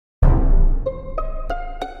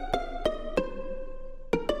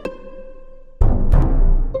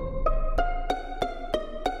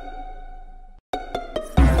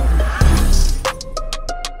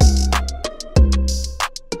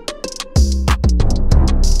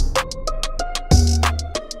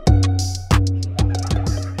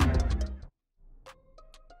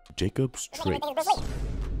Jacob's traits.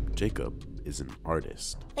 Jacob is an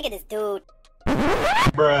artist. Look at this dude.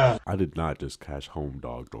 Bruh. I did not just catch home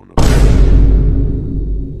dogged on a.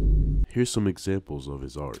 Here's some examples of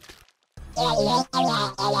his art.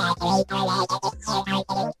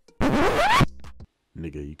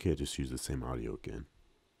 Nigga, you can't just use the same audio again.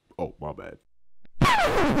 Oh, my bad.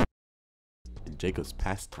 In Jacob's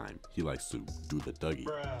pastime, he likes to do the Dougie,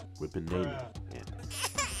 whipping Nana, and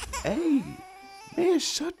hey, man,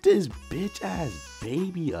 shut this bitch ass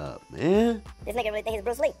baby up, man. This nigga really think he's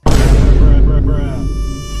Bruce Lee.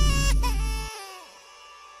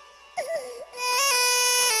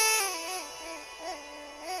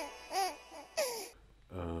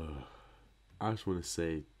 I just want to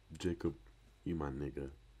say, Jacob, you my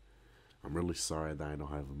nigga. I'm really sorry that I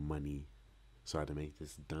don't have money, so I had to make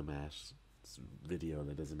this dumbass video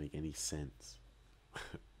that doesn't make any sense.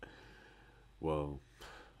 Well,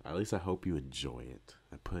 at least I hope you enjoy it.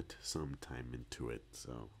 I put some time into it,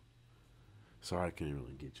 so sorry I can't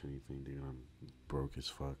really get you anything, dude. I'm broke as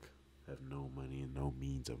fuck. I have no money and no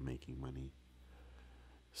means of making money.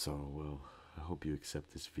 So, well, I hope you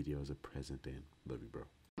accept this video as a present and love you, bro.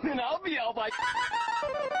 And I'll be out by